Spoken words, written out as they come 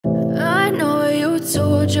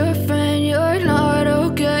told your friend you're not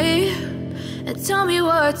okay, and tell me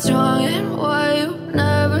what's wrong and why you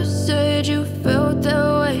never said you felt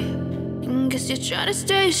that way. And guess you're trying to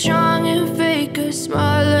stay strong and fake a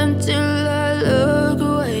smile until I look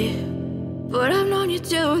away. But I've known you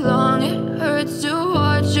too long, it hurts to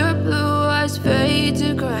watch your blue eyes fade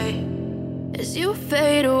to gray as you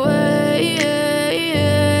fade away,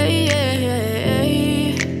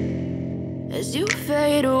 as you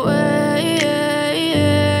fade away.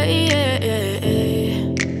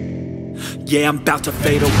 Yeah, I'm about to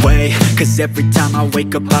fade away, cause every time I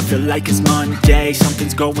wake up I feel like it's Monday.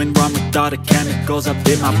 Something's going wrong with all the chemicals up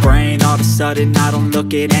in my brain. All of a sudden I don't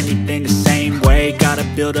look at anything the same way. Gotta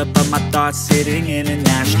build up of my thoughts sitting in an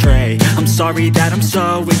ashtray. I'm sorry that I'm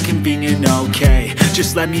so inconvenient, okay.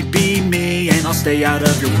 Just let me be me and I'll stay out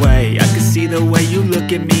of your way. I can see the way you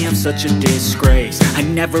look at me, I'm such a disgrace. I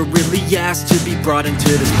never really asked to be brought into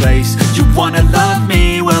this place. You wanna love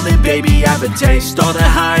me? Well then baby have a taste. All the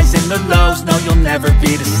highs and the lows, no, you'll never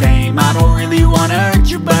be the same. I don't really wanna hurt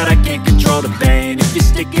you, but I can't control the pain. If you're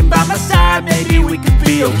sticking by my side, maybe we could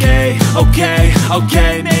be okay.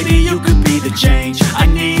 Okay, maybe you could be the change I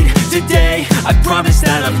need today. I promise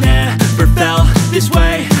that I've never felt this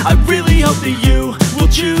way. I really hope that you will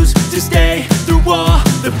choose to stay through all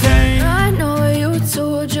the pain. I know you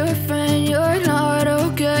told your friend you're not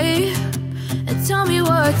okay, and tell me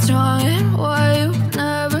what's wrong and why you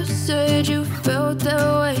never said you felt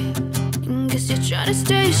that way. Guess you're trying to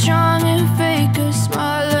stay strong and fake a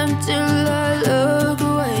smile until I look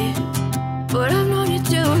away. But I've known you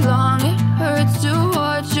too long, it hurts to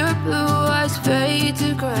watch your blue eyes fade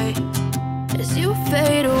to gray as you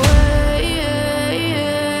fade away,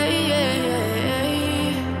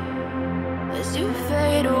 as you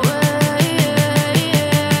fade away,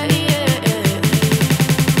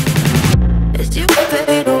 as you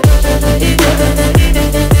fade away.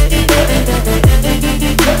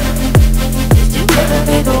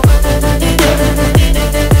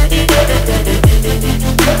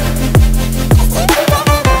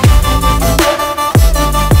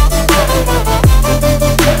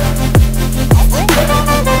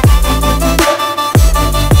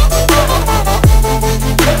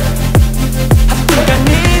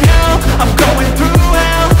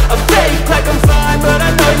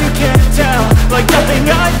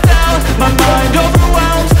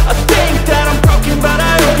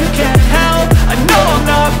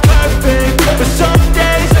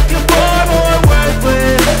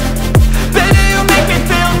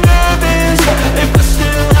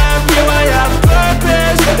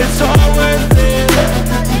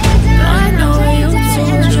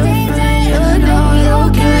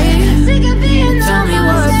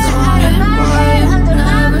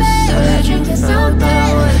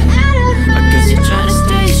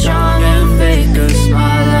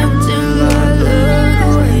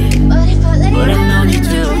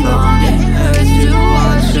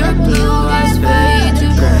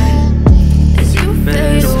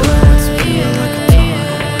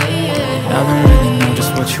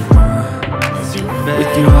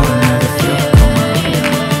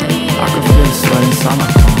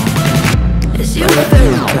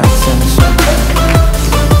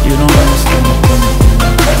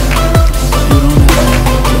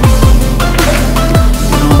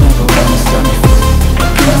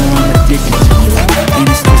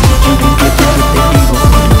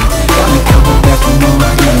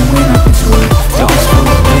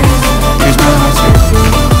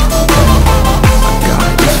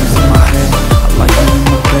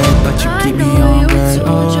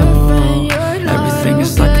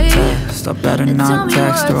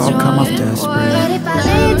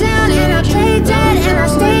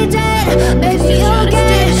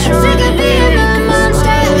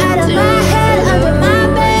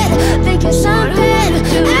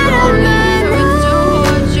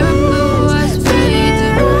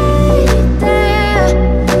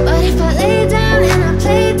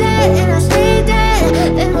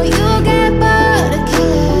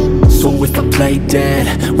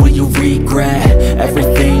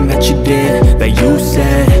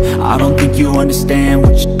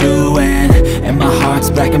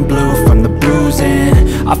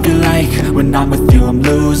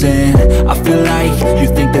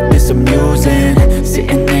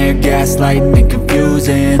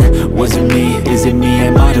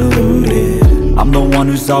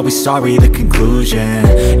 Always sorry, the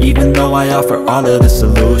conclusion. Even though I offer all of the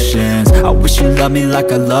solutions, I wish you loved me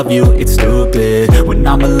like I love you, it's stupid. When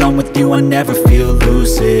I'm alone with you I never feel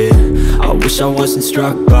lucid. I wish I wasn't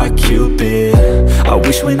struck by Cupid. I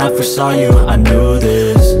wish when I first saw you I knew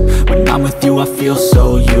this. When I'm with you, I feel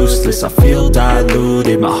so useless. I feel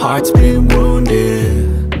diluted, my heart's been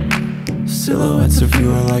wounded. Silhouettes of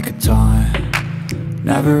you are like a taunt.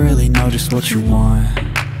 Never really know just what you want.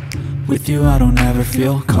 With you I don't ever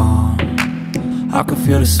feel calm. I can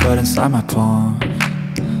feel the sweat inside my palm.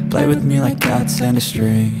 Play with me like cats and a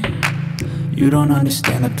string. You don't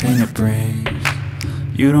understand the pain it brings.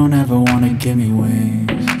 You don't ever wanna give me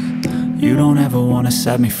wings. You don't ever wanna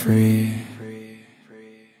set me free.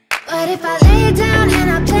 But if I lay down